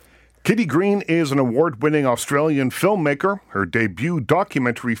Kitty Green is an award-winning Australian filmmaker. Her debut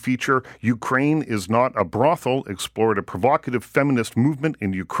documentary feature, Ukraine is Not a Brothel, explored a provocative feminist movement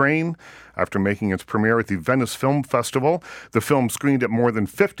in Ukraine. After making its premiere at the Venice Film Festival, the film screened at more than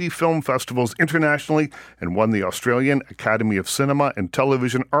 50 film festivals internationally and won the Australian Academy of Cinema and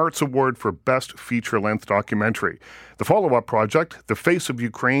Television Arts Award for Best Feature-Length Documentary. The follow-up project, The Face of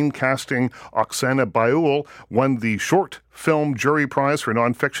Ukraine, casting Oksana Baiul, won the Short Film Jury Prize for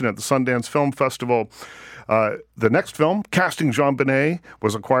Nonfiction at the Sundance Film Festival. The next film, Casting JonBenet,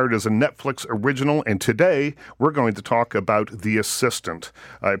 was acquired as a Netflix original, and today we're going to talk about The Assistant.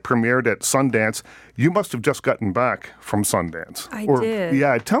 It premiered at Sundance. You must have just gotten back from Sundance. I did.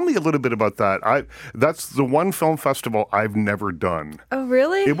 Yeah, tell me a little bit about that. That's the one film festival I've never done. Oh,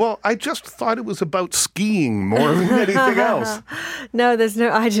 really? Well, I just thought it was about skiing more than anything else. No,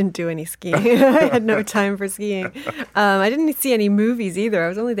 I didn't do any skiing. I had no time for skiing. I didn't see any movies either. I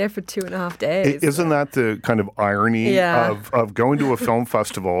was only there for 2.5 days. Isn't that the kind of irony of going to a film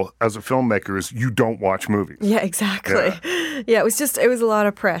festival as a filmmaker is you don't watch movies? Yeah, exactly. Yeah, it was a lot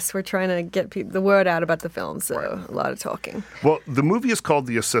of press. We're trying to get the word out about the film, so a lot of talking. Well, the movie is called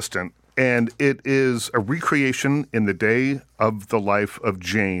The Assistant, and it is a recreation in the day of the life of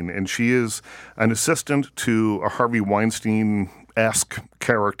Jane, and she is an assistant to a Harvey Weinstein-esque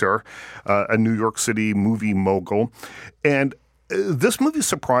character, a New York City movie mogul, and this movie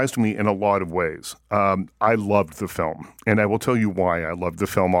surprised me in a lot of ways. I loved the film, and I will tell you why I loved the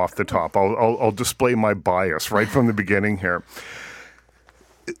film off the top. I'll display my bias right from the beginning here.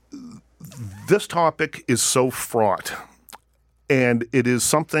 This topic is so fraught, and it is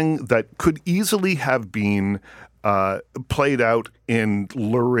something that could easily have been played out in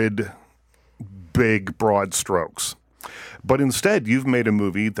lurid, big, broad strokes. But instead, you've made a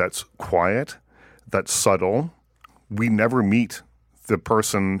movie that's quiet, that's subtle. We never meet the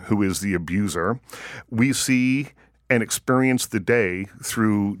person who is the abuser. We see and experience the day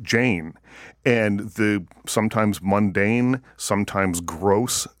through Jane and the sometimes mundane, sometimes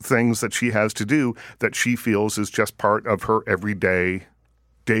gross things that she has to do that she feels is just part of her everyday,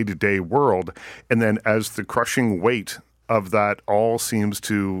 day-to-day world. And then as the crushing weight of that all seems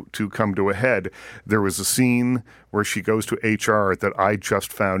to come to a head, there was a scene where she goes to HR that I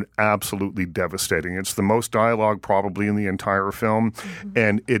just found absolutely devastating. It's the most dialogue probably in the entire film,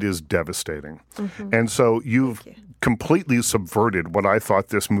 and it is devastating. And so you've completely subverted what I thought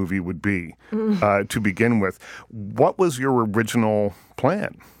this movie would be to begin with. What was your original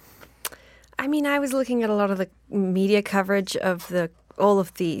plan? I mean, I was looking at a lot of the media coverage of all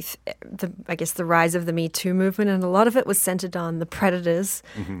of the rise of the Me Too movement, and a lot of it was centered on the predators.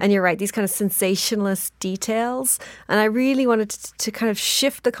 And you're right, these kind of sensationalist details. And I really wanted to kind of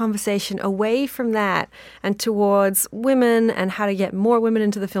shift the conversation away from that and towards women and how to get more women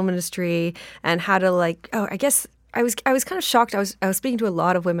into the film industry and how to I was kind of shocked. I was speaking to a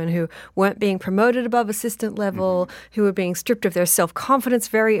lot of women who weren't being promoted above assistant level, who were being stripped of their self-confidence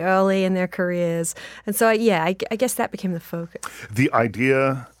very early in their careers. And so, I guess that became the focus. The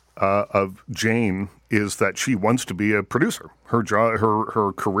idea of Jane is that she wants to be a producer.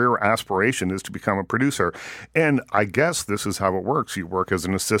 Her career aspiration is to become a producer. And I guess this is how it works. You work as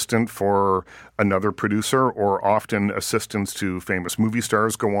an assistant for another producer, or often assistants to famous movie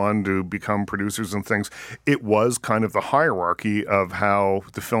stars go on to become producers and things. It was kind of the hierarchy of how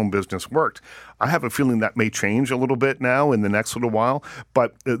the film business worked. I have a feeling that may change a little bit now in the next little while,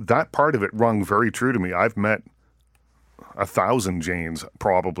 but that part of it rung very true to me. I've met 1,000 Janes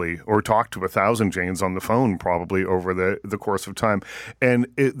probably, or talked to 1,000 Janes on the phone probably over the course of time. And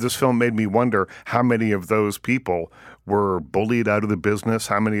this film made me wonder how many of those people were bullied out of the business,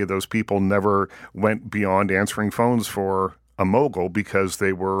 how many of those people never went beyond answering phones for a mogul because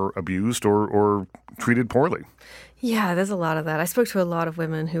they were abused or treated poorly. Yeah, there's a lot of that. I spoke to a lot of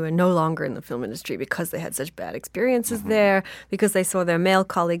women who are no longer in the film industry because they had such bad experiences there, because they saw their male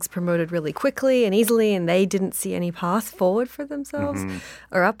colleagues promoted really quickly and easily, and they didn't see any path forward for themselves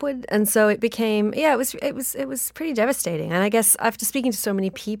or upward. And so it became, it was pretty devastating. And I guess after speaking to so many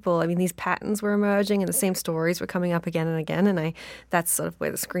people, I mean, these patterns were emerging and the same stories were coming up again and again. And that's sort of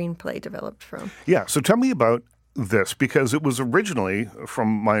where the screenplay developed from. Yeah. So tell me about this, because it was originally, from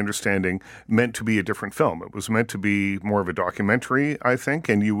my understanding, meant to be a different film. It was meant to be more of a documentary, I think.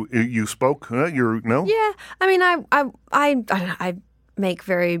 And you spoke. No? Yeah, I mean, I make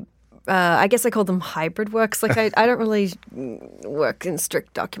very. I guess I call them hybrid works. Like I don't really work in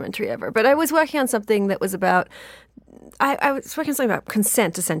strict documentary ever, but I was working on something that was about. I was working on something about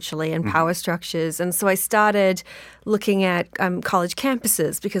consent, essentially, and power structures. And so I started looking at college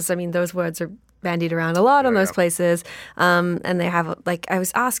campuses because, I mean, those words are bandied around a lot on those places. And they have, like, I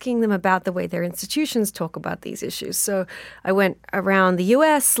was asking them about the way their institutions talk about these issues. So I went around the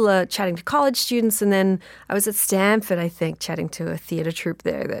U.S. Chatting to college students, and then I was at Stanford, I think, chatting to a theater troupe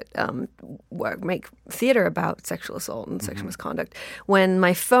there that make theater about sexual assault and sexual misconduct, when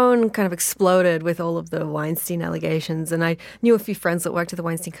my phone kind of exploded with all of the Weinstein allegations. And I knew a few friends that worked at the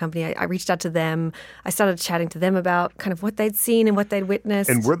Weinstein Company. I reached out to them. I started chatting to them about kind of what they'd seen and what they'd witnessed.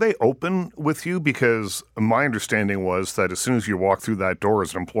 And were they open with you? Because my understanding was that as soon as you walk through that door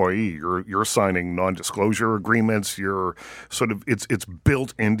as an employee, you're signing non-disclosure agreements. You're sort of it's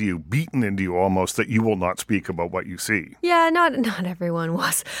built into you, beaten into you almost, that you will not speak about what you see. Yeah, not everyone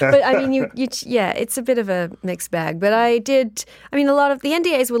was, but I mean, it's a bit of a mixed bag. But I did. I mean, a lot of the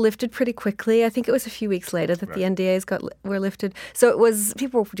NDAs were lifted pretty quickly. I think it was a few weeks later that the NDAs were lifted. So it was,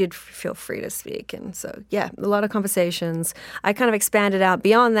 people did feel free to speak, and so yeah, a lot of conversations. I kind of expanded out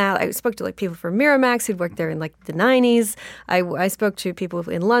beyond that. I spoke to like people from Miramax who'd worked there in like the 90s. I spoke to people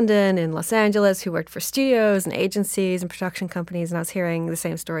in London, in Los Angeles, who worked for studios and agencies and production companies, and I was hearing the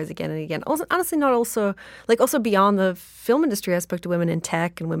same stories again and again. Also, honestly, also beyond the film industry, I spoke to women in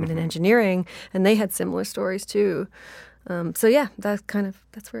tech and women in engineering, and they had similar stories too. So yeah, that's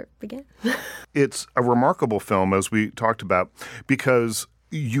where it began. It's a remarkable film, as we talked about, because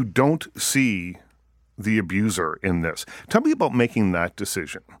you don't see the abuser in this. Tell me about making that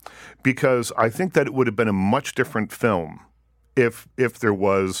decision, because I think that it would have been a much different film if there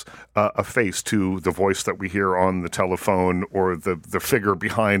was a face to the voice that we hear on the telephone, or the figure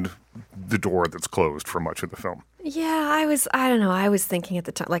behind the door that's closed for much of the film. Yeah, I don't know. I was thinking at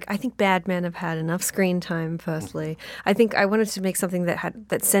the time, like, I think Bad Men have had enough screen time, firstly. I think I wanted to make something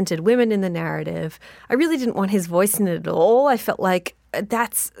that centered women in the narrative. I really didn't want his voice in it at all. I felt like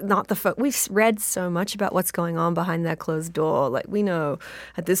that's not we've read so much about what's going on behind that closed door. Like, we know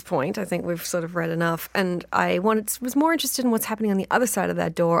at this point, I think we've sort of read enough. And I was more interested in what's happening on the other side of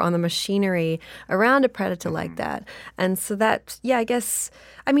that door, on the machinery around a predator like that. And so that, yeah, I guess,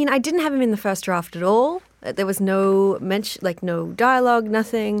 I mean, I didn't have him in the first draft at all. There was no mention, like no dialogue,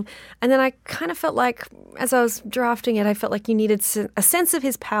 nothing. And then I kind of felt like, as I was drafting it, I felt like you needed a sense of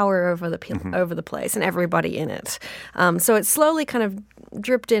his power over the place and everybody in it. So it slowly kind of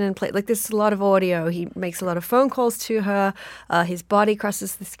dripped in and played. Like, there's a lot of audio. He makes a lot of phone calls to her. His body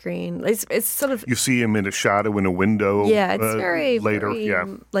crosses the screen. It's sort of, you see him in a shadow in a window. Yeah, it's very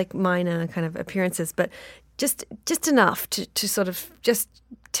later. Minor kind of appearances, but just enough to sort of just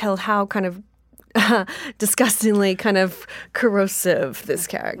tell how kind of disgustingly kind of corrosive this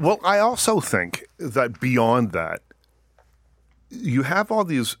character. Well, I also think that beyond that, you have all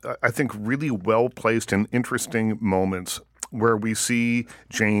these, I think, really well-placed and interesting moments where we see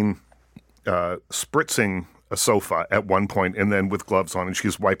Jane spritzing a sofa at one point, and then with gloves on, and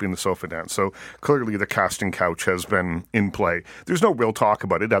she's wiping the sofa down. So clearly the casting couch has been in play. There's no real talk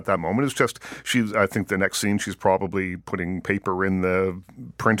about it at that moment. It's just, I think the next scene, she's probably putting paper in the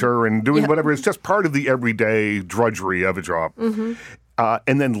printer and doing whatever. It's just part of the everyday drudgery of a job. Mm-hmm.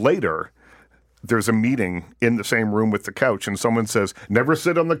 And then later, there's a meeting in the same room with the couch, and someone says, never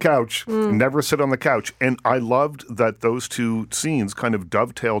sit on the couch, never sit on the couch. And I loved that those two scenes kind of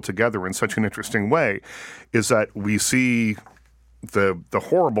dovetail together in such an interesting way, is that we see the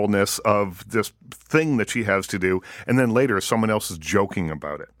horribleness of this thing that she has to do, and then later someone else is joking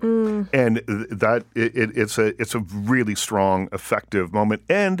about it. And that it's a really strong, effective moment,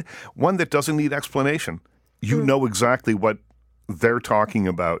 and one that doesn't need explanation. You know exactly what they're talking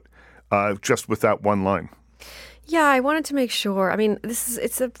about. Just with that one line. Yeah, I wanted to make sure. I mean,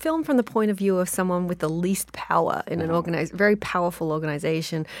 it's a film from the point of view of someone with the least power in an very powerful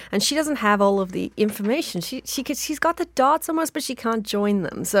organization, and she doesn't have all of the information. She's got the dots almost, but she can't join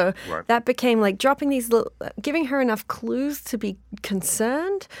them. So that became like dropping giving her enough clues to be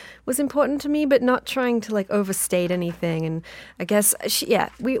concerned was important to me, but not trying to like overstate anything. And I guess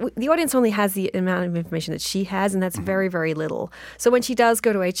the audience only has the amount of information that she has, and that's very, very little. So when she does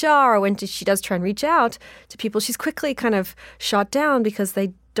go to HR, or when she does try and reach out to people, she's quickly kind of shot down because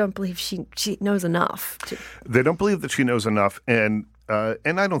they don't believe she knows enough. They don't believe that she knows enough, and I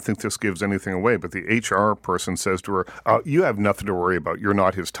don't think this gives anything away, but the HR person says to her, you have nothing to worry about. You're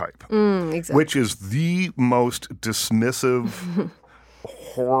not his type. Exactly. Which is the most dismissive,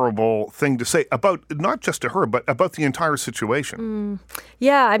 horrible thing to say about not just to her, but about the entire situation.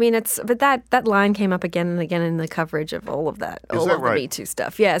 Yeah, I mean, but that line came up again and again in the coverage of all of that, all of the Me Too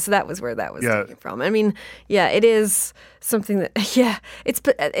stuff. Yeah, so that was where that was taken from. I mean, yeah, it is something that,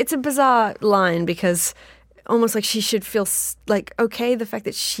 it's a bizarre line because almost like she should feel like okay, the fact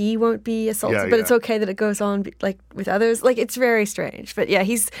that she won't be assaulted, but it's okay that it goes on like with others. Like it's very strange. But yeah,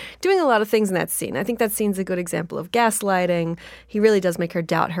 he's doing a lot of things in that scene. I think that scene's a good example of gaslighting. He really does make her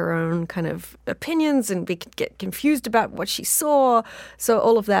doubt her own kind of opinions and get confused about what she saw. So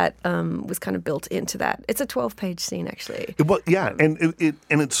all of that was kind of built into that. It's a 12-page scene, actually. Well, yeah, and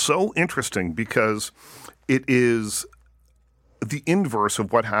it's so interesting because it is the inverse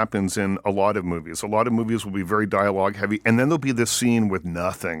of what happens in a lot of movies. A lot of movies will be very dialogue heavy, and then there'll be this scene with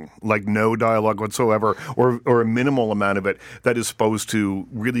nothing, like no dialogue whatsoever, or a minimal amount of it that is supposed to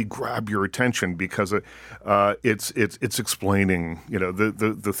really grab your attention because it's explaining,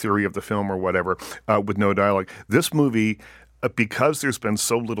 the theory of the film or whatever, with no dialogue. This movie, because there's been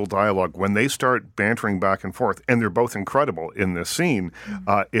so little dialogue, when they start bantering back and forth, and they're both incredible in this scene,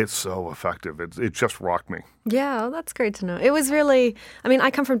 it's so effective. It just rocked me. Yeah, well, that's great to know. It was really, I mean, I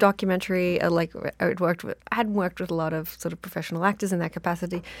come from documentary, I had worked with a lot of sort of professional actors in that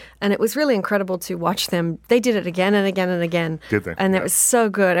capacity, and it was really incredible to watch them. They did it again and again and again. Did they? And it was so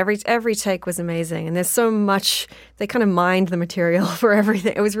good. Every take was amazing, and there's so much, they kind of mined the material for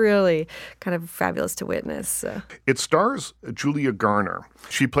everything. It was really kind of fabulous to witness. So. It stars Julia Garner.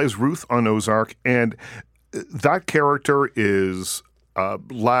 She plays Ruth on Ozark, and that character is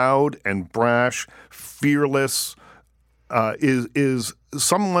loud and brash, fearless, is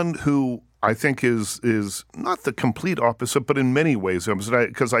someone who I think is not the complete opposite, but in many ways,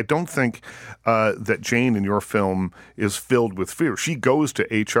 because I don't think that Jane in your film is filled with fear. She goes to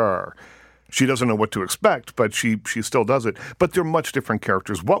HR. She doesn't know what to expect, but she still does it. But they're much different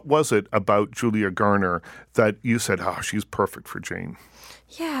characters. What was it about Julia Garner that you said, she's perfect for Jane?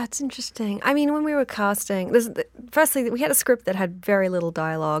 Yeah, it's interesting. I mean, when we were casting, firstly, we had a script that had very little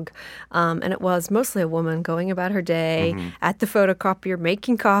dialogue, and it was mostly a woman going about her day at the photocopier,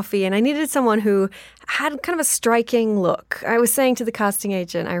 making coffee, and I needed someone who had kind of a striking look. I was saying to the casting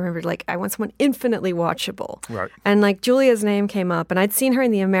agent, I remembered, I want someone infinitely watchable. Right. And, Julia's name came up, and I'd seen her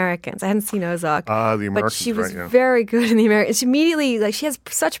in The Americans. I hadn't seen Ozark. The Americans, but she was right, yeah. very good in The Americans. She immediately, she has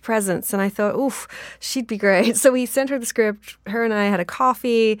such presence, and I thought, oof, she'd be great. So we sent her the script. Her and I had a coffee.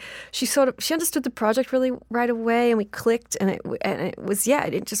 She understood the project really right away, and we clicked, and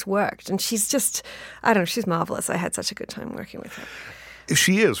it just worked. And she's just, I don't know, she's marvelous. I had such a good time working with her.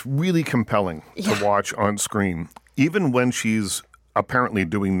 She is really compelling to watch on screen, even when she's apparently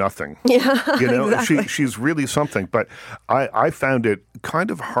doing nothing. Yeah, exactly. She's really something. But I found it kind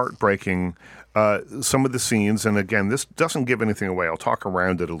of heartbreaking, some of the scenes, and again, this doesn't give anything away. I'll talk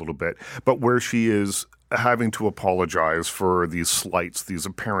around it a little bit, but where she is having to apologize for these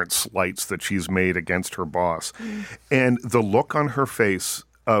apparent slights that she's made against her boss. And the look on her face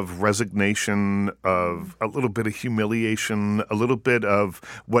of resignation, of a little bit of humiliation, a little bit of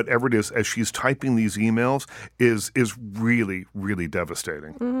whatever it is as she's typing these emails is really, really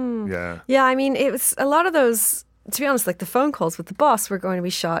devastating. Yeah. Yeah, I mean, it was a lot of those, to be honest, the phone calls with the boss were going to be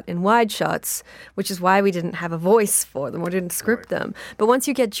shot in wide shots, which is why we didn't have a voice for them or didn't script them. But once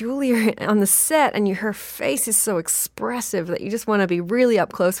you get Julia on the set and her face is so expressive that you just want to be really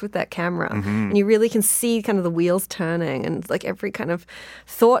up close with that camera. And you really can see kind of the wheels turning and every kind of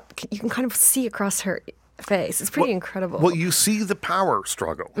thought you can kind of see across her face. It's pretty incredible. Well, you see the power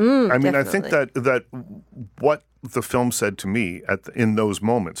struggle. I mean, definitely. I think that what the film said to me in those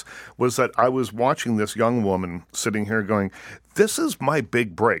moments was that I was watching this young woman sitting here going, this is my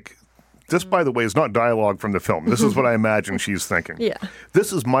big break. This, by the way, is not dialogue from the film. This is what I imagine she's thinking. Yeah.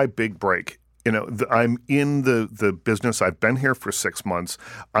 This is my big break. I'm in the business. I've been here for 6 months.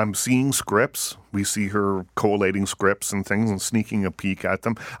 I'm seeing scripts. We see her collating scripts and things and sneaking a peek at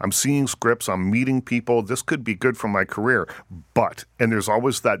them. I'm seeing scripts. I'm meeting people. This could be good for my career. But, and there's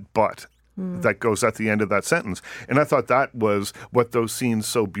always that but that goes at the end of that sentence. And I thought that was what those scenes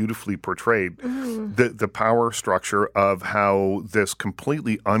so beautifully portrayed. The power structure of how this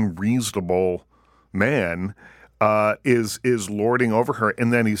completely unreasonable man is lording over her.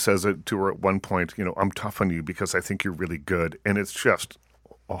 And then he says it to her at one point, I'm tough on you because I think you're really good. And it's just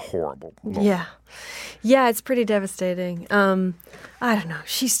a horrible moment. Yeah. Yeah, it's pretty devastating. I don't know.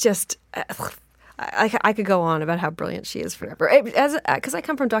 She's just... I could go on about how brilliant she is forever. Because I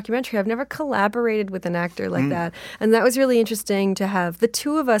come from documentary, I've never collaborated with an actor like that. And that was really interesting to have. The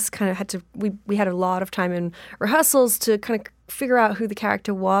two of us kind of had to... We had a lot of time in rehearsals to kind of figure out who the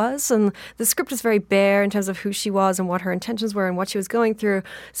character was. And the script was very bare in terms of who she was and what her intentions were and what she was going through.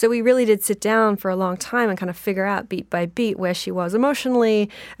 So we really did sit down for a long time and kind of figure out beat by beat where she was emotionally.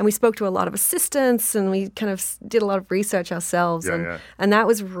 And we spoke to a lot of assistants and we kind of did a lot of research ourselves. And that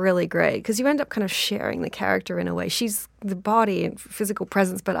was really great because you end up kind of sharing the character in a way. She's the body and physical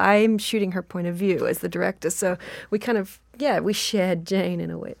presence, but I'm shooting her point of view as the director. So we kind of, we shared Jane in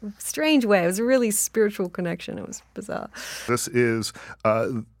a way, strange way. It was a really spiritual connection. It was bizarre. This is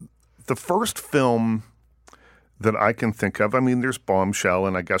the first film that I can think of. I mean, there's Bombshell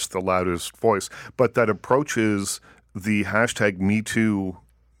and I guess The Loudest Voice, but that approaches the hashtag #MeToo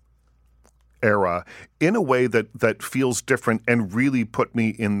era in a way that feels different and really put me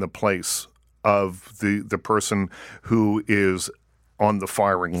in the place of the person who is on the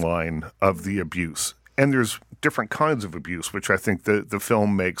firing line of the abuse. And there's different kinds of abuse, which I think the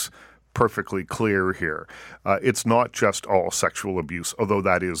film makes perfectly clear here. It's not just all sexual abuse, although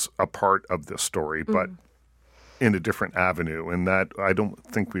that is a part of this story, but in a different avenue, and that I don't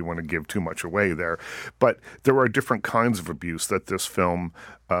think we want to give too much away there. But there are different kinds of abuse that this film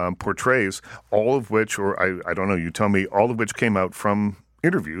portrays, all of which, or I don't know, you tell me, all of which came out from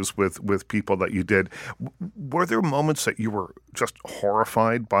interviews with people that you did. Were there moments that you were just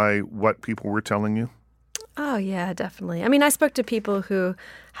horrified by what people were telling you? Oh, yeah, definitely. I mean, I spoke to people who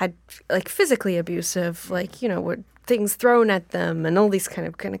had, like, physically abusive, like, were things thrown at them and all these kind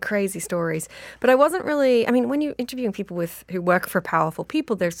of crazy stories. But I wasn't really, I mean, when you're interviewing people who work for powerful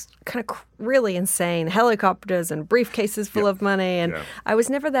people, there's kind of really insane helicopters and briefcases full of money. And I was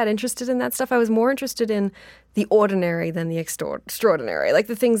never that interested in that stuff. I was more interested in the ordinary than the extraordinary, like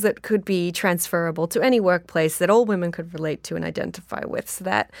the things that could be transferable to any workplace that all women could relate to and identify with. So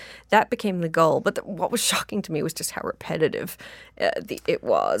that became the goal. But what was shocking to me was just how repetitive it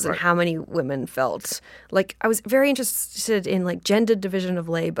was and how many women felt. Like, I was very interested in, like, gender division of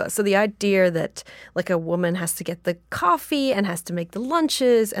labor. So the idea that, like, a woman has to get the coffee and has to make the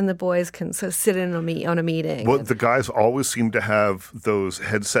lunches and the boys can sort of sit in on a meeting. Well, the guys always seem to have those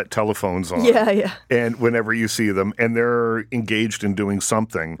headset telephones on. Yeah. And whenever you see them, and they're engaged in doing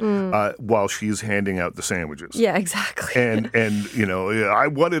something while she's handing out the sandwiches. Yeah, exactly. And I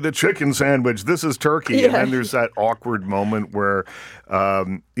wanted a chicken sandwich. This is turkey. Yeah. And then there's that awkward moment where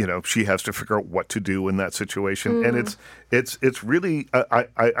she has to figure out what to do in that situation. And it's really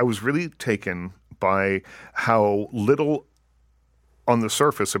I was really taken by how little on the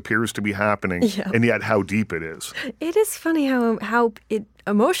surface appears to be happening, and yet how deep it is. It is funny how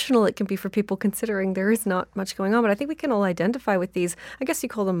emotional it can be for people, considering there is not much going on. But I think we can all identify with these. I guess you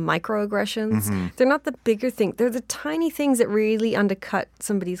call them microaggressions. They're not the bigger thing. They're the tiny things that really undercut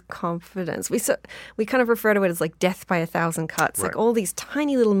somebody's confidence. We kind of refer to it as like death by 1,000 cuts, like all these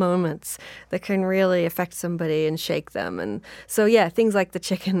tiny little moments that can really affect somebody and shake them. And so, things like the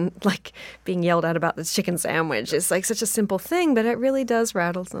chicken, like being yelled at about the chicken sandwich is like such a simple thing, but it really does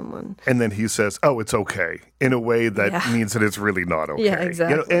rattle someone. And then he says, "Oh, it's okay," in a way that means that it's really not okay. Yeah,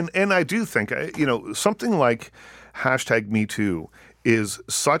 exactly. And I do think, something like #MeToo is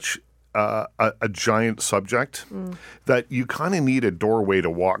such a giant subject that you kind of need a doorway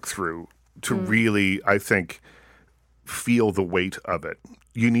to walk through to really, I think, feel the weight of it.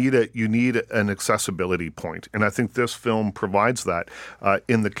 You need an accessibility point, and I think this film provides that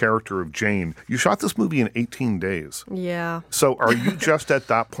in the character of Jane. You shot this movie in 18 days. Yeah. So are you just at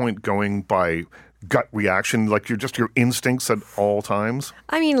that point going by gut reaction, like your instincts at all times?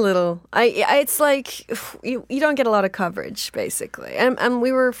 I mean, little. It's like you don't get a lot of coverage, basically. And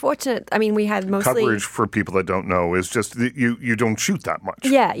we were fortunate. I mean, we had mostly coverage, for people that don't know, is just that you don't shoot that much.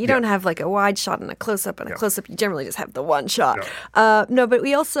 Yeah, you don't have like a wide shot and a close up and a close up. You generally just have the one shot. Yeah. No, but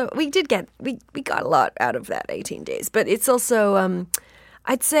we got a lot out of that 18 days. But it's also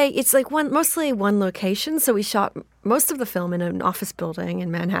I'd say it's like mostly one location. So we shot most of the film in an office building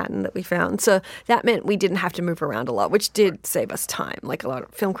in Manhattan that we found. So that meant we didn't have to move around a lot, which did save us time. Like, a lot of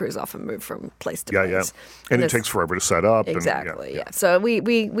film crews often move from place to place. Yeah. And it takes forever to set up. Exactly, yeah. So we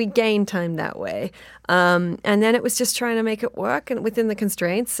gained time that way. And then it was just trying to make it work and within the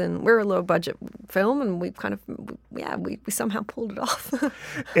constraints. And we're a low budget film, and we kind of, we somehow pulled it off.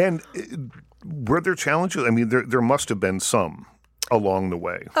 And were there challenges? I mean, there must have been some along the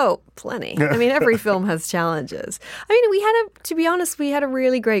way. Oh, plenty. I mean, every film has challenges. I mean, to be honest, we had a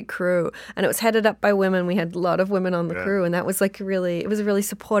really great crew, and it was headed up by women. We had a lot of women on the crew, and that was it was a really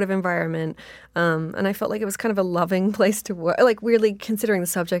supportive environment. And I felt like it was kind of a loving place to work. Like, really considering the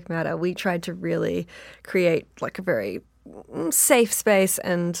subject matter, we tried to really create like a very safe space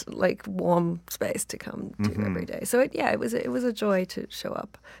and like warm space to come to every day. So it was a joy to show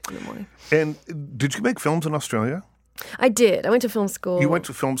up in the morning. And did you make films in Australia? I did. I went to film school. You went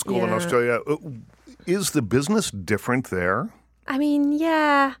to film school in Australia. Is the business different there? I mean,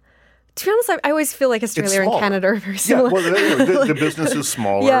 yeah. To be honest, I always feel like Australia and smaller. Canada are very Yeah, similar. well, the business is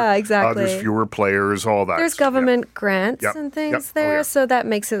smaller. Yeah, exactly. There's fewer players, all that. There's stuff. government grants Yep, and things yep. Oh, there, yeah. so that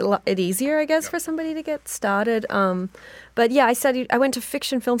makes it easier, I guess, for somebody to get started. But yeah, I went to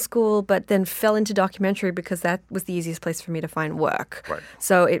fiction film school, but then fell into documentary because that was the easiest place for me to find work. Right.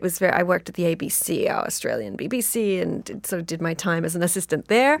 So it was I worked at the ABC, our Australian BBC, and sort of did my time as an assistant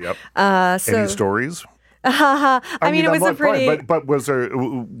there. Yep. So Any stories? I mean, it was a pretty. But was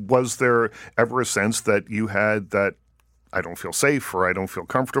there ever a sense that you had that I don't feel safe or I don't feel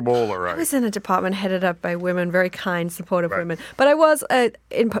comfortable or I was in a department headed up by women, very kind, supportive women. But I was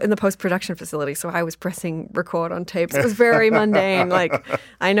in the post-production facility, so I was pressing record on tapes. It was very mundane. Like,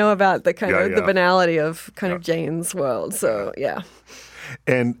 I know about the kind of the banality of kind of Jane's world. So, yeah.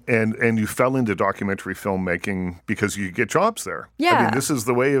 And you fell into documentary filmmaking because you get jobs there. I Yeah. mean, this is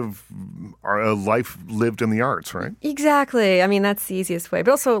the way of our life lived in the arts, right? Exactly. I mean, that's the easiest way.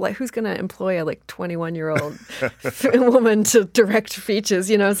 But also, like, who's going to employ a 21-year-old woman to direct features?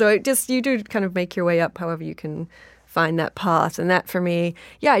 So you do kind of make your way up, however you can find that path. And that for me,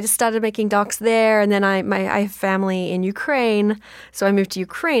 I just started making docs there. And then I have family in Ukraine, so I moved to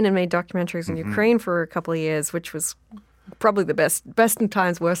Ukraine and made documentaries in Ukraine for a couple of years, which was probably the best of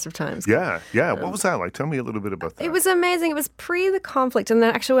times, worst of times. Yeah. What was that like? Tell me a little bit about that. It was amazing. It was pre the conflict, and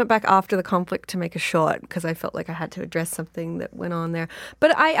then I actually went back after the conflict to make a short because I felt like I had to address something that went on there.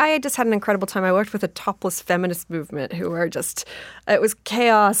 But I just had an incredible time. I worked with a topless feminist movement who were it was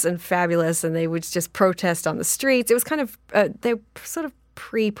chaos and fabulous, and they would just protest on the streets. It was kind of, they were sort of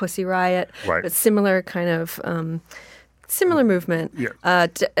pre-Pussy Riot, Right. but similar kind of... similar movement. Yeah.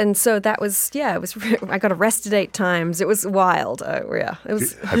 And so that was, it was, I got arrested 8 times. It was wild. It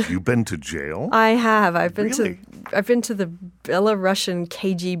was. Have you been to jail? I have. I've been Really? I've been to the Belarusian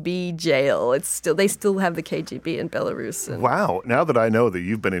KGB jail. They still have the KGB in Belarus. And Wow. Now that I know that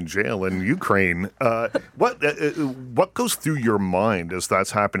you've been in jail in Ukraine, what goes through your mind as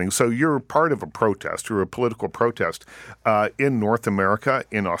that's happening? So you're part of a protest, you're a political protest in North America,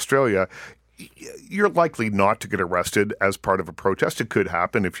 in Australia. You're likely not to get arrested as part of a protest. It could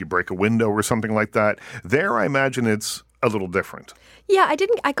happen if you break a window or something like that. There, I imagine it's a little different. Yeah,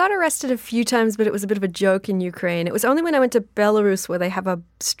 I got arrested a few times, but it was a bit of a joke in Ukraine. It was only when I went to Belarus where they have a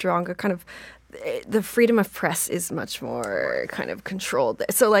stronger kind of, the freedom of press is much more kind of controlled.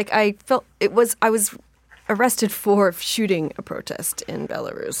 So I was arrested for shooting a protest in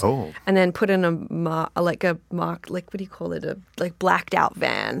Belarus. Oh. And then put in what do you call it? A blacked out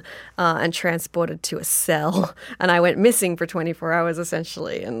van and transported to a cell. And I went missing for 24 hours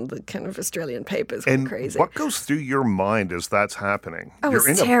essentially. And the kind of Australian papers went crazy. What goes through your mind as that's happening? Oh,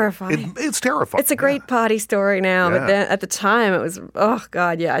 it's terrifying. It's terrifying. It's a great party story now, Yeah. but then at the time it was, oh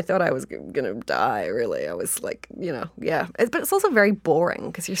God, I thought I was going to die, really. I was like, But it's also very boring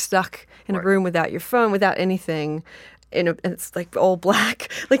because you're stuck in a room without your phone, without anything. And it's like all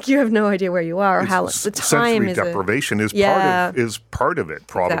black. Like you have no idea where you are or how the time sensory is. deprivation is part of it,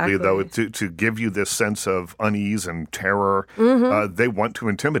 probably, though, to give you this sense of unease and terror. They want to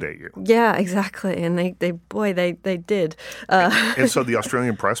intimidate you. Yeah, exactly. And they did. And so the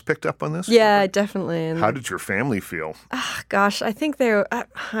Australian press picked up on this? Yeah, definitely. And How did your family feel? gosh, I think I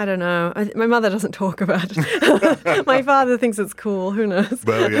don't know. My mother doesn't talk about it. My father thinks it's cool. Who knows?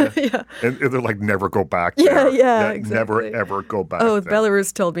 Well, yeah. Yeah. And they're like, never go back Yeah, there. yeah, exactly. Never, ever go back Oh, there.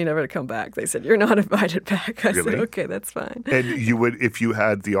 Belarus told me never to come back. They said, you're not invited back. I said, Really? okay, that's fine. And you would, if you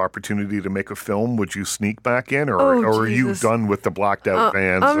had the opportunity to make a film, would you sneak back in, or are you Jesus. done with the blacked out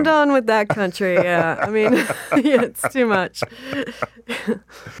vans? I'm done with that country, yeah. I mean, it's too much.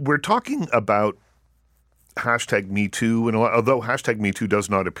 We're talking about #MeToo, and although #MeToo does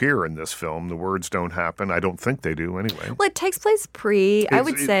not appear in this film, the words don't happen. I don't think they do anyway. Well, it takes place I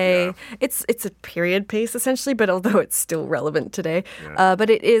would say it's a period piece essentially, but although it's still relevant today, but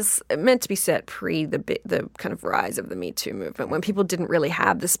it is meant to be set pre the kind of rise of the Me Too movement, when people didn't really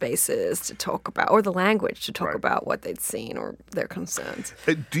have the spaces to talk about or the language to talk about what they'd seen or their concerns.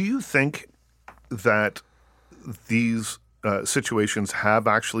 Do you think that these situations have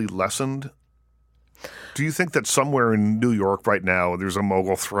actually lessened? Do you think that somewhere in New York right now there's a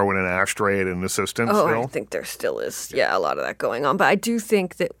mogul throwing an ashtray at an assistant still? I think there still is, a lot of that going on. But I do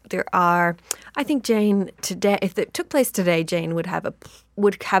think that I think Jane today, if it took place today, Jane would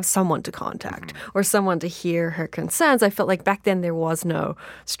have someone to contact or someone to hear her concerns. I felt like back then there was no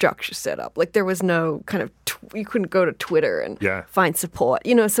structure set up. Like there was no kind of, you couldn't go to Twitter and find support,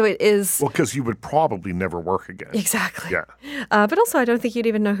 so it is. Well, because you would probably never work again. Exactly. Yeah. But also I don't think you'd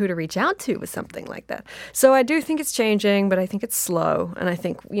even know who to reach out to with something like that. So I do think it's changing, but I think it's slow. And I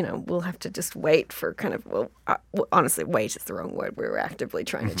think, we'll have to just wait for kind of, honestly, wait is the wrong word. We're actively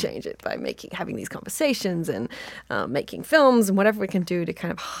trying to change it by having these conversations and making films and whatever we can do to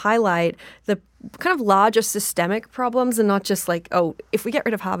kind of highlight the kind of larger systemic problems and not just like, oh, if we get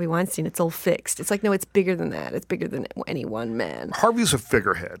rid of Harvey Weinstein, it's all fixed. It's like, no, it's bigger than that. It's bigger than any one man. Harvey's a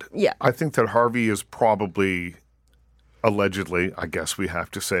figurehead. Yeah. I think that Harvey is probably, allegedly, I guess we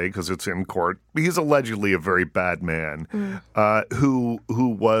have to say, because it's in court, he's allegedly a very bad man who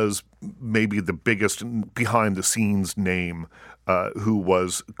was maybe the biggest behind-the-scenes name who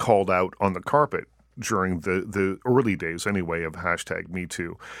was called out on the carpet during the early days, anyway, of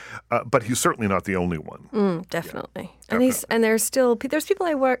 #MeToo. But he's certainly not the only one. Definitely. Yeah, and there's people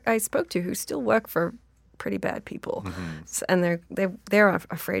I spoke to who still work for pretty bad people, and they're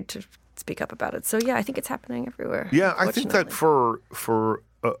afraid to speak up about it. So yeah, I think it's happening everywhere. Yeah, I think that for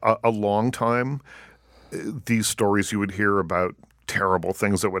a long time, these stories you would hear about terrible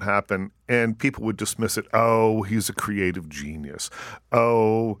things that would happen, and people would dismiss it. Oh, he's a creative genius.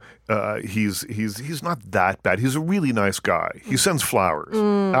 Oh, he's not that bad. He's a really nice guy. He sends flowers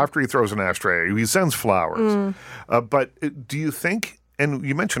after he throws an ashtray. He sends flowers. But do you think? And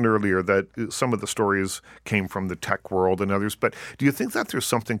you mentioned earlier that some of the stories came from the tech world and others. But do you think that there's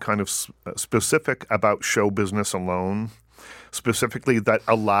something kind of specific about show business alone? Specifically, that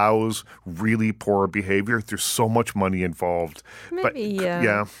allows really poor behavior. There's so much money involved. Maybe,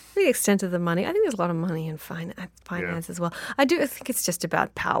 yeah. The extent of the money. I think there's a lot of money in finance as well. I think it's just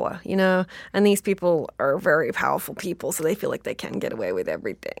about power, and these people are very powerful people, so they feel like they can get away with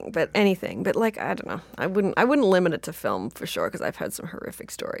everything, but anything. But like, I don't know. I wouldn't limit it to film for sure, because I've heard some horrific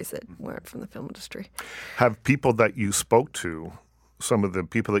stories that weren't from the film industry. Have people that you spoke to, some of the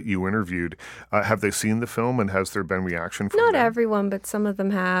people that you interviewed, have they seen the film, and has there been reaction from Not them? everyone, but some of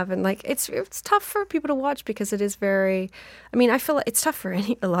them have. And like, it's tough for people to watch because it is very, I feel like it's tough for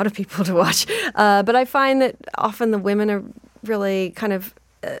a lot of people to watch. But I find that often the women are really kind of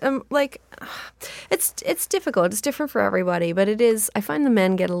it's difficult. It's different for everybody, but it is, I find the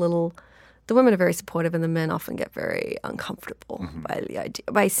men get the women are very supportive, and the men often get very uncomfortable by the idea,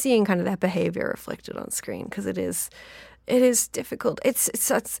 by seeing kind of that behavior reflected on screen, because it is difficult. It's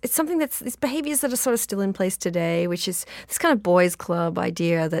something that's these behaviors that are sort of still in place today, which is this kind of boys' club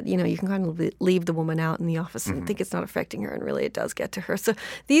idea that, you can kind of leave the woman out in the office and think it's not affecting her, and really it does get to her. So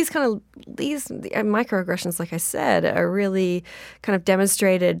these microaggressions, like I said, are really kind of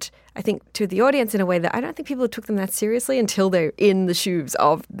demonstrated, I think, to the audience in a way that I don't think people took them that seriously until they're in the shoes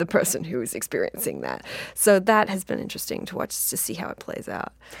of the person who is experiencing that. So that has been interesting to watch, to see how it plays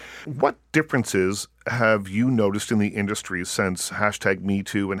out. What differences have you noticed in the industry since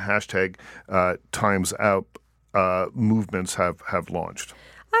 #MeToo and #Time's Out movements have launched?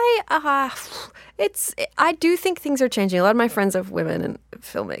 I do think things are changing. A lot of my friends are women and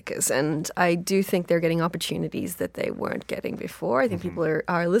filmmakers, and I do think they're getting opportunities that they weren't getting before. I think people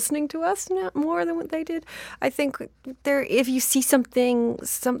are listening to us now more than what they did. I think if you see something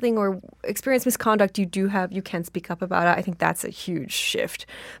or experience misconduct, you can speak up about it. I think that's a huge shift.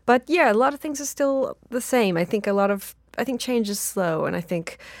 But yeah, a lot of things are still the same. I think change is slow, and I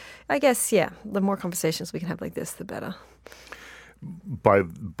guess the more conversations we can have like this, the better. By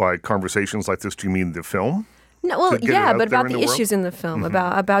conversations like this, do you mean the film? No, well, yeah, but about the issues in the film,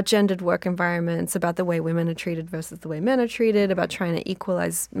 about gendered work environments, about the way women are treated versus the way men are treated, about trying to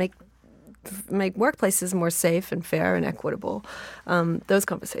equalize, make workplaces more safe and fair and equitable. Those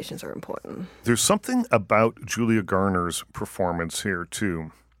conversations are important. There's something about Julia Garner's performance here,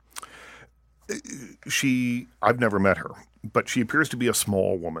 too. I've never met her, but she appears to be a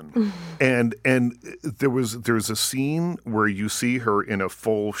small woman. And there's a scene where you see her in a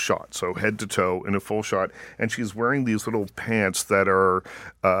full shot, so head to toe in a full shot, and she's wearing these little pants that are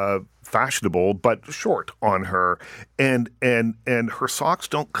fashionable but short on her, and her socks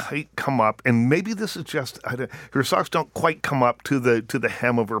don't quite come up, and maybe this is just her socks don't quite come up to the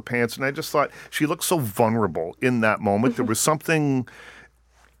hem of her pants, and I just thought she looked so vulnerable in that moment. There was something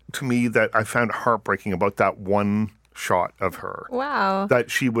to me that I found heartbreaking about that one shot of her. Wow. That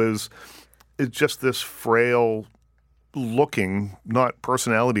she was just this frail looking, not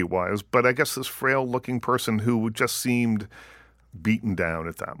personality-wise, but I guess this frail looking person who just seemed beaten down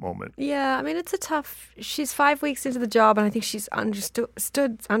at that moment. Yeah, it's she's 5 weeks into the job, and I think she's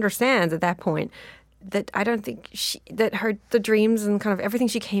understands at that point that I don't think the dreams and kind of everything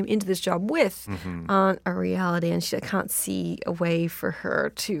she came into this job with aren't a reality, and she can't see a way for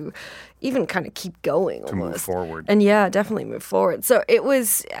her to even kind of keep going almost. To move forward. And definitely move forward. So it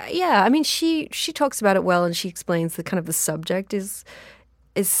was, she talks about it well, and she explains that kind of the subject is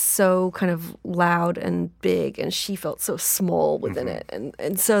is so kind of loud and big, and she felt so small within it.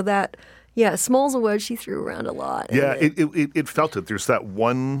 And so that, yeah, small's a word she threw around a lot. Yeah, it felt it. There's that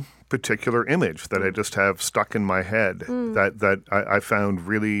one particular image that I just have stuck in my head that I found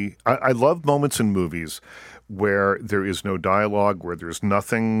really... I love moments in movies where there is no dialogue, where there's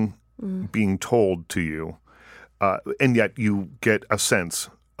nothing being told to you, and yet you get a sense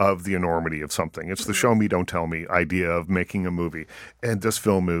of the enormity of something. It's the show me, don't tell me idea of making a movie. And this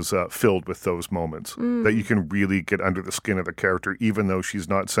film is filled with those moments that you can really get under the skin of the character, even though she's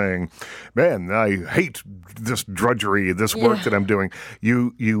not saying, man, I hate this drudgery, this work that I'm doing.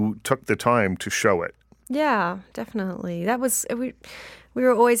 You took the time to show it. Yeah, definitely. That was... We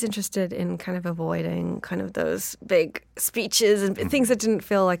were always interested in kind of avoiding kind of those big speeches and things that didn't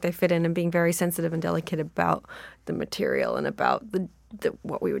feel like they fit in, and being very sensitive and delicate about the material and about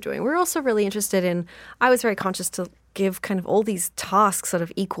what we were doing. We were also really interested in, I was very conscious to give kind of all these tasks sort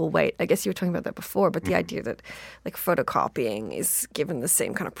of equal weight. I guess you were talking about that before, but the idea that like photocopying is given the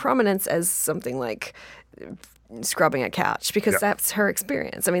same kind of prominence as something like scrubbing a couch, because that's her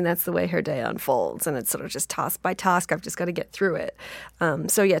experience. I mean, that's the way her day unfolds, and it's sort of just task by task. I've just got to get through it.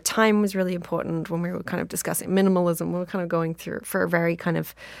 So yeah, time was really important when we were kind of discussing minimalism. We were kind of going through for a very kind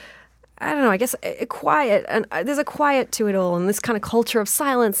of, I don't know, I guess a quiet, and there's a quiet to it all, and this kind of culture of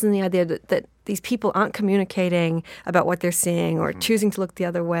silence, and the idea that these people aren't communicating about what they're seeing, or choosing to look the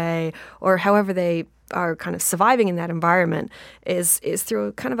other way, or however they are kind of surviving in that environment is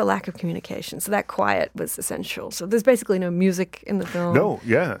through kind of a lack of communication. So that quiet was essential. So there's basically no music in the film. No,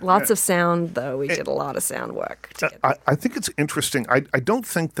 yeah. Lots of sound, though. We did a lot of sound work to get I think it's interesting. I don't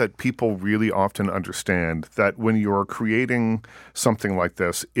think that people really often understand that when you're creating something like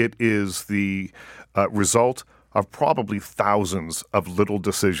this, it is the result of probably thousands of little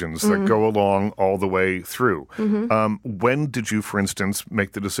decisions that go along all the way through. When did you, for instance,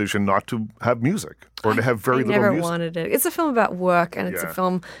 make the decision not to have music or to have very little music? I never wanted it. It's a film about work, and it's a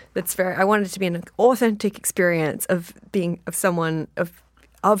film that's I wanted it to be an authentic experience of being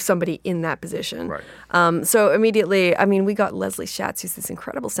of somebody in that position. Right. So immediately, I mean, we got Leslie Schatz, who's this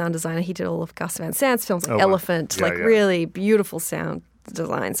incredible sound designer. He did all of Gus Van Sant films, like Elephant, really beautiful sound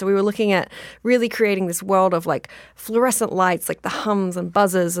design. So we were looking at really creating this world of like fluorescent lights, like the hums and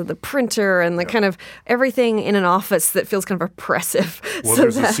buzzes of the printer and the kind of everything in an office that feels kind of oppressive. Well,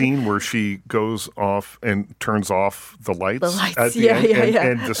 there's a scene where she goes off and turns off the lights. At the end,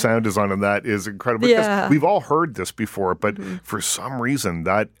 and the sound design on that is incredible. Because we've all heard this before, but for some reason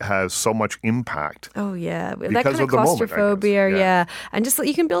that has so much impact. Oh, yeah. Because that kind of the claustrophobia, moment, And just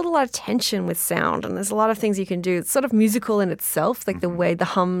you can build a lot of tension with sound, and there's a lot of things you can do. It's sort of musical in itself, like the way the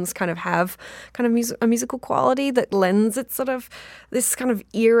hums kind of have kind of a musical quality that lends it sort of this kind of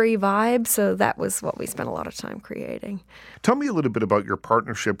eerie vibe. So that was what we spent a lot of time creating. Tell me a little bit about your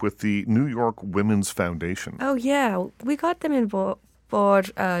partnership with the New York Women's Foundation. Oh, yeah. We got them involved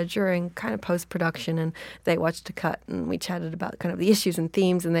during kind of post-production, and they watched a cut, and we chatted about kind of the issues and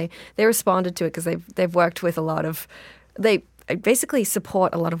themes, and they responded to it because they've worked with a lot of... They basically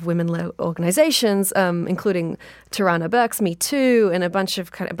support a lot of women-led organizations, including Tarana Burke's Me Too, and a bunch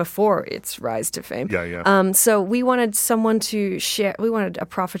of kind of before its rise to fame. So we wanted someone to share. We wanted a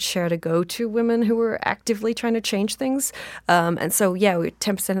profit share to go to women who were actively trying to change things. And so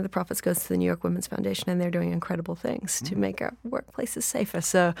 10% of the profits goes to the New York Women's Foundation, and they're doing incredible things to make our workplaces safer.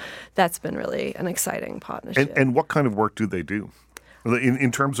 So that's been really an exciting partnership. And what kind of work do they do?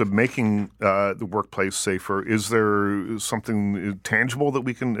 In terms of making the workplace safer, is there something tangible that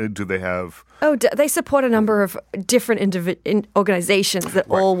we can do? They have? Oh, they support a number of different organizations that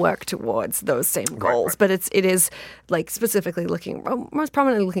all work towards those same goals. But it is like specifically most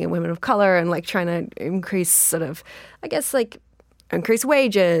prominently looking at women of color, and like trying to increase sort of, I guess, like increase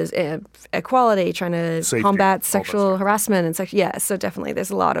wages, equality, trying to safety, combat sexual harassment and such. Yeah, so definitely there's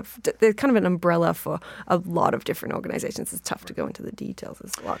kind of an umbrella for a lot of different organizations. It's tough to go into the details.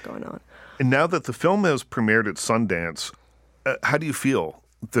 There's a lot going on. And now that the film has premiered at Sundance, how do you feel?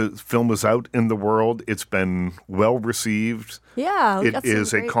 The film is out in the world. It's been well received. Yeah. It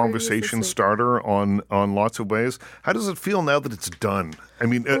is a conversation starter on lots of ways. How does it feel now that it's done? I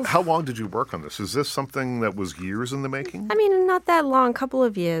mean, how long did you work on this? Is this something that was years in the making? I mean, not that long, a couple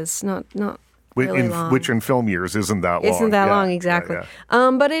of years, not really long. Which in film years isn't that long. Isn't that long, exactly.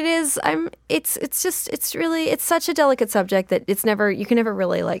 But it is, it's such a delicate subject that you can never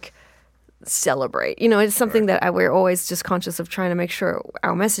really like celebrate. You know, it's something that we're always just conscious of trying to make sure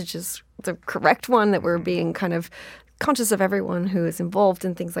our message is the correct one, that we're being kind of conscious of everyone who is involved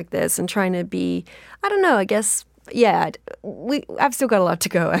in things like this, and trying to be, I don't know, I guess, I've still got a lot to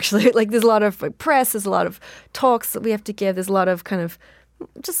go, actually. Like, there's a lot of press, there's a lot of talks that we have to give, there's a lot of kind of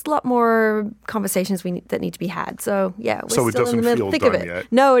just a lot more conversations that need to be had. So yeah, we're So it still in the doesn't middle feel thick of done it.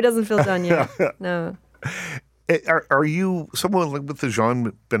 yet? No, it doesn't feel done yet. No. Are you someone like with the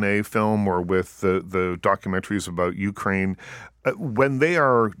Jean Benet film or with the documentaries about Ukraine, when they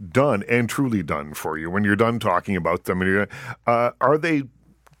are done and truly done for you, when you're done talking about them, and are they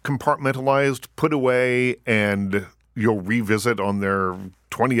compartmentalized, put away, and you'll revisit on their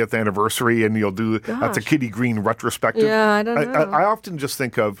 20th anniversary and you'll do that's a Kitty Green retrospective? Yeah, I don't know. I often just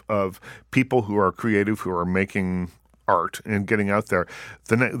think of people who are creative, who are making art and getting out there.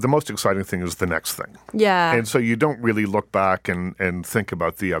 The most exciting thing is the next thing. Yeah. And so you don't really look back and think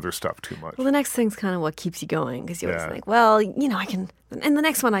about the other stuff too much. Well, the next thing's kind of what keeps you going because you always Yeah. think, well, I can, and the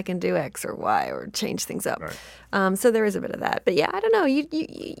next one I can do X or Y or change things up. Right. So there is a bit of that. But yeah, I don't know.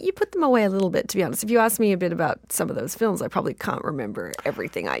 You put them away a little bit, to be honest. If you ask me a bit about some of those films, I probably can't remember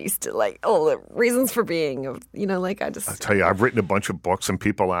everything I used to like, all the reasons for being of, like I just. I'll tell you, I've written a bunch of books and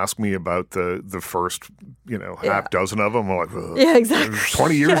people ask me about the first, half dozen of them. I'm like, ugh, Yeah, exactly.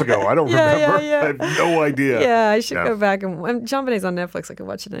 20 years ago. I don't remember. Yeah. I have no idea. Yeah, I should go back and Jean Benet's on Netflix. I can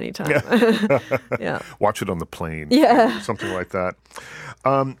watch it anytime. Yeah. Watch it on the plane. Yeah. Something like that.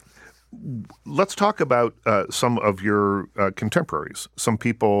 Let's talk about some of your contemporaries, some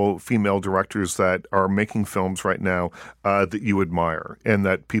people, female directors that are making films right now that you admire and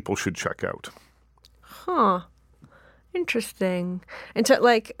that people should check out. Huh. Interesting. And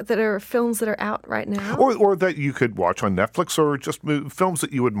that are films that are out right now? Or that you could watch on Netflix, or just films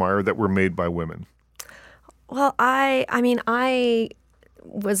that you admire that were made by women. Well, I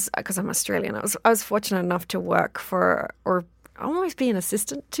was, because I'm Australian, I was fortunate enough to work for, or almost be an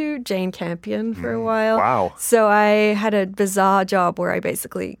assistant to Jane Campion for a while. Wow. So I had a bizarre job where I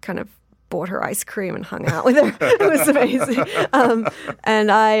basically kind of bought her ice cream and hung out with her. It was amazing.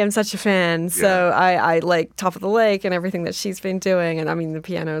 And I am such a fan. So I like Top of the Lake and everything that she's been doing. And I mean, The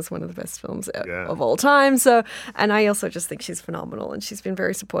Piano is one of the best films of all time. So, and I also just think she's phenomenal and she's been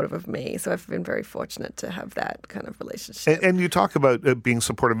very supportive of me. So I've been very fortunate to have that kind of relationship. And you talk about being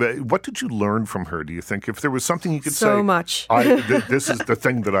supportive. What did you learn from her, do you think? If there was something you could say. So much. This is the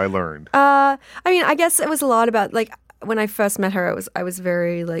thing that I learned. I mean, I guess it was a lot about when I first met her, I was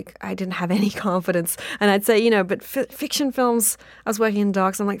very I didn't have any confidence, and I'd say but fiction films. I was working in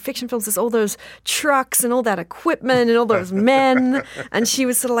docs. I'm like, fiction films. There's all those trucks and all that equipment and all those men, and she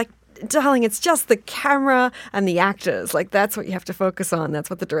was sort of like, darling, it's just the camera and the actors. That's what you have to focus on.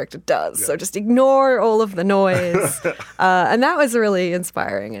 That's what the director does. Yeah. So just ignore all of the noise. And that was really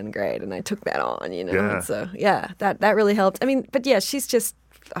inspiring and great. And I took that on, Yeah. And so that really helped. I mean, but yeah, she's just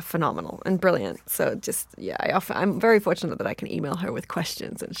phenomenal and brilliant. So I'm very fortunate that I can email her with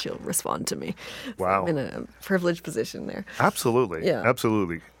questions and she'll respond to me. Wow. So I'm in a privileged position there. Absolutely. Yeah.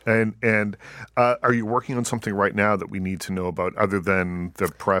 Absolutely. And are you working on something right now that we need to know about other than the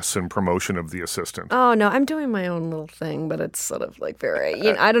press and promotion of The Assistant? Oh, no, I'm doing my own little thing, but it's sort of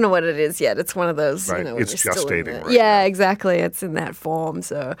very, I don't know what it is yet. It's one of those, right. It's gestating, right? Yeah, exactly. It's in that form.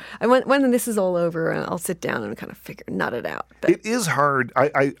 So when this is all over, I'll sit down and kind of nut it out. But it is hard.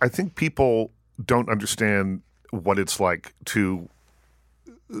 I think people don't understand what it's like to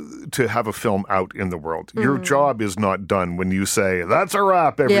have a film out in the world. Your job is not done when you say, that's a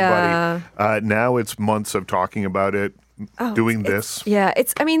wrap, everybody. Yeah. Now it's months of talking about it, doing this. Yeah,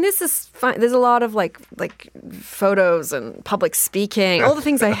 this is fun. There's a lot of like photos and public speaking, all the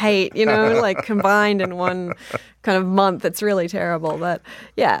things I hate, combined in one kind of month. It's really terrible. But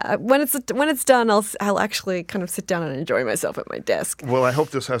yeah, when it's done, I'll actually kind of sit down and enjoy myself at my desk. Well, I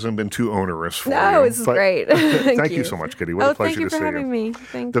hope this hasn't been too onerous for you. No, this is great. Thank you so much, Kitty. What a pleasure to see you. Thank you for having me.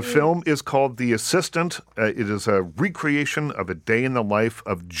 Thank you. The film is called The Assistant. It is a recreation of a day in the life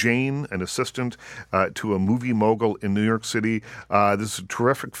of Jane, an assistant to a movie mogul in New York City. This is a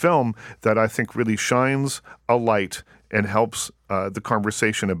terrific film that I think really shines a light and helps the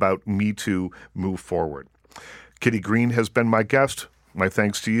conversation about Me Too move forward. Kitty Green has been my guest. My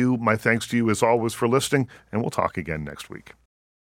thanks to you. My thanks to you as always for listening, and we'll talk again next week.